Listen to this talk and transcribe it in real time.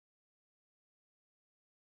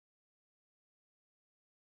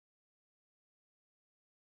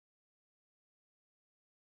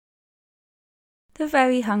The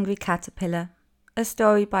Very Hungry Caterpillar, a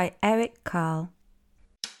story by Eric Carle.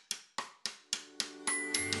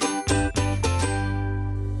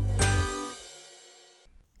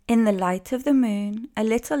 In the light of the moon, a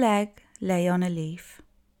little egg lay on a leaf.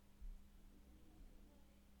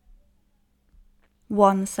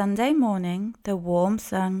 One Sunday morning, the warm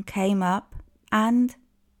sun came up and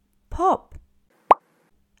pop!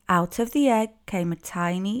 Out of the egg came a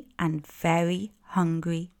tiny and very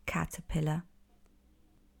hungry caterpillar.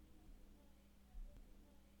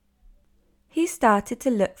 He started to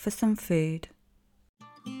look for some food.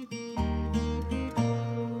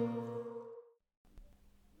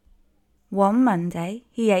 One Monday,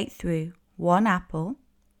 he ate through one apple,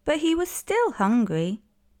 but he was still hungry.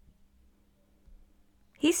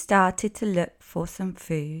 He started to look for some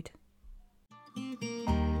food.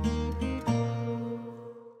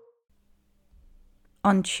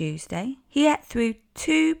 On Tuesday, he ate through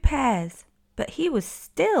 2 pears, but he was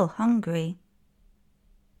still hungry.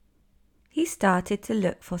 He started to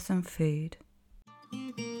look for some food.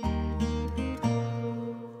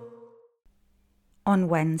 On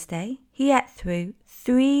Wednesday, he ate through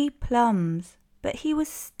 3 plums, but he was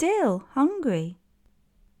still hungry.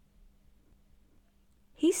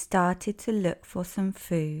 He started to look for some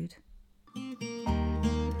food.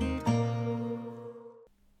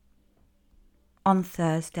 On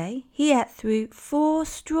Thursday, he ate through 4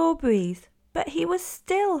 strawberries, but he was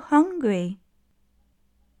still hungry.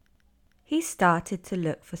 He started to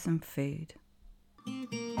look for some food.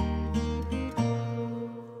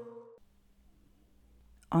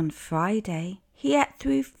 On Friday, he ate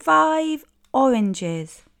through 5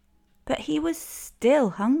 oranges, but he was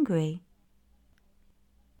still hungry.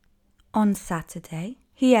 On Saturday,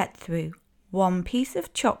 he ate through 1 piece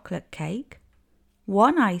of chocolate cake,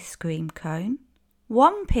 1 ice cream cone,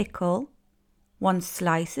 1 pickle, 1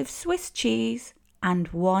 slice of Swiss cheese, and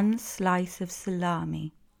 1 slice of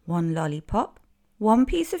salami, 1 lollipop, 1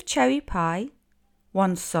 piece of cherry pie,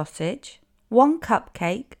 1 sausage, 1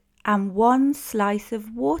 cupcake, and 1 slice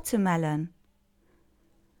of watermelon.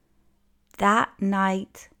 That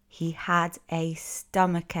night he had a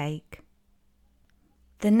stomachache.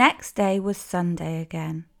 The next day was Sunday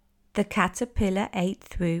again. The caterpillar ate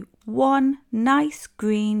through 1 nice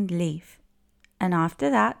green leaf, and after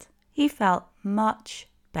that he felt much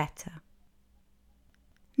better.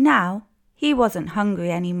 Now he wasn't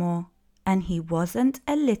hungry anymore, and he wasn't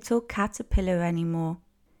a little caterpillar anymore.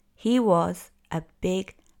 He was a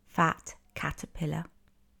big fat caterpillar.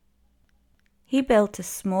 He built a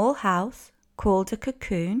small house called a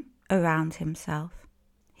cocoon around himself.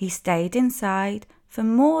 He stayed inside for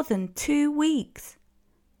more than 2 weeks.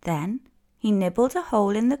 Then he nibbled a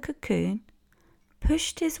hole in the cocoon,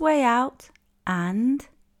 pushed his way out, and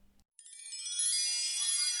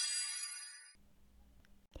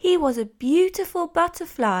he was a beautiful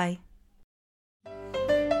butterfly